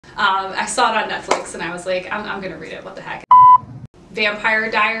I saw it on Netflix and I was like, I'm gonna read it, what the heck. Vampire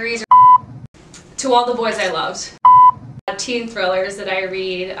Diaries, To All the Boys I Loved. Teen thrillers that I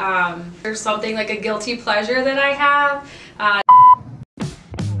read. There's something like a guilty pleasure that I have.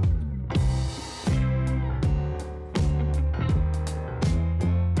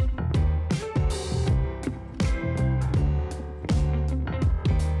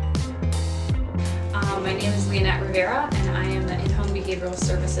 My name is Lianette Rivera and I am the in-home behavioral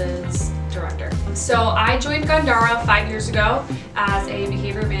services director. So I joined Gandara 5 years ago as a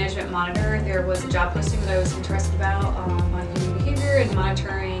behavior management monitor. There was a job posting that I was interested about on human behavior and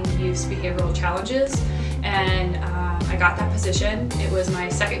monitoring youth's behavioral challenges, and I got that position. It was my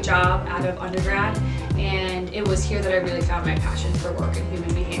second job out of undergrad, and it was here that I really found my passion for work in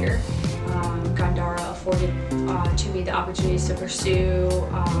human behavior. Gandara afforded to me the opportunities to pursue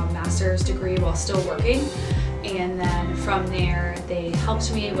a master's degree while still working, and then from there they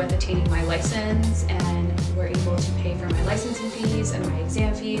helped me with attaining my license and were able to pay for my licensing fees and my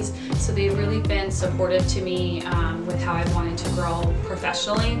exam fees. So they've really been supportive to me with how I wanted to grow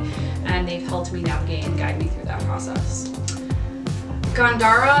professionally, and they've helped me navigate and guide me through that process.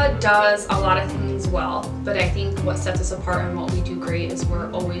 Gandara does a lot of things well, but I think what sets us apart and what we do great is we're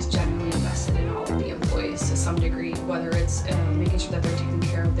always genuinely invested in all of the employees to some degree, whether it's making sure that they're taking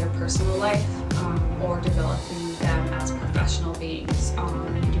care of their personal life or developing them as professional beings.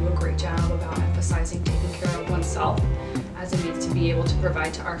 We do a great job about emphasizing taking care of oneself as a means to be able to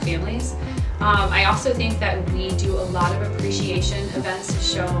provide to our families. I also think that we do a lot of appreciation events to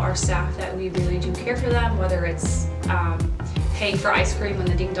show our staff that we really do care for them, whether it's paying for ice cream when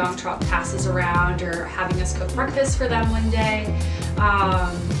the ding dong truck passes around, or having us cook breakfast for them one day.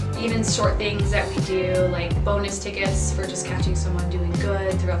 Even short things that we do, like bonus tickets for just catching someone doing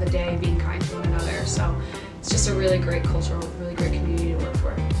good throughout the day, being kind to one another. So it's just a really great culture, really great community to work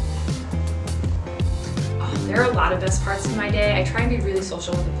for. There are a lot of best parts of my day. I try and be really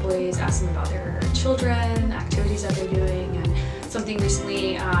social with employees, ask them about their children, activities that they're doing, and something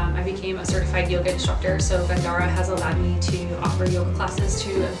recently, I became a certified yoga instructor, so Gandara has allowed me to offer yoga classes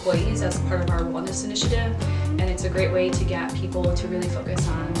to employees as part of our wellness initiative, and it's a great way to get people to really focus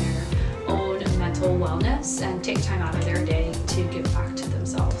on their own mental wellness and take time out of their day to give back to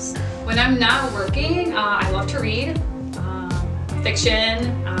themselves. When I'm not working, I love to read.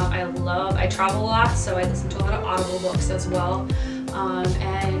 Fiction. I travel a lot, so I listen to a lot of Audible books as well.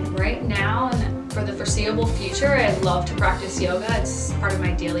 And right now, and for the foreseeable future, I'd love to practice yoga. It's part of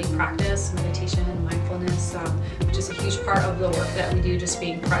my daily practice, meditation and mindfulness, which is a huge part of the work that we do, just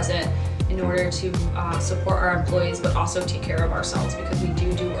being present in order to support our employees, but also take care of ourselves, because we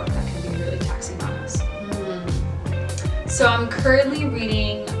do work that can be really taxing on us. So I'm currently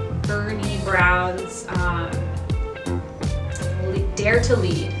reading Bernie Brown's Dare to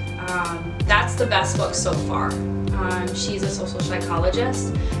Lead. That's the best book so far. She's a social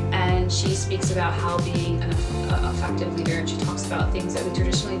psychologist, and she speaks about how being an effective leader, and she talks about things that we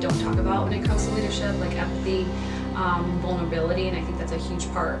traditionally don't talk about when it comes to leadership, like empathy, vulnerability, and I think that's a huge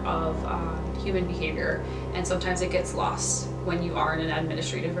part of human behavior, and sometimes it gets lost when you are in an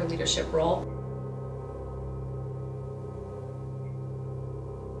administrative or leadership role.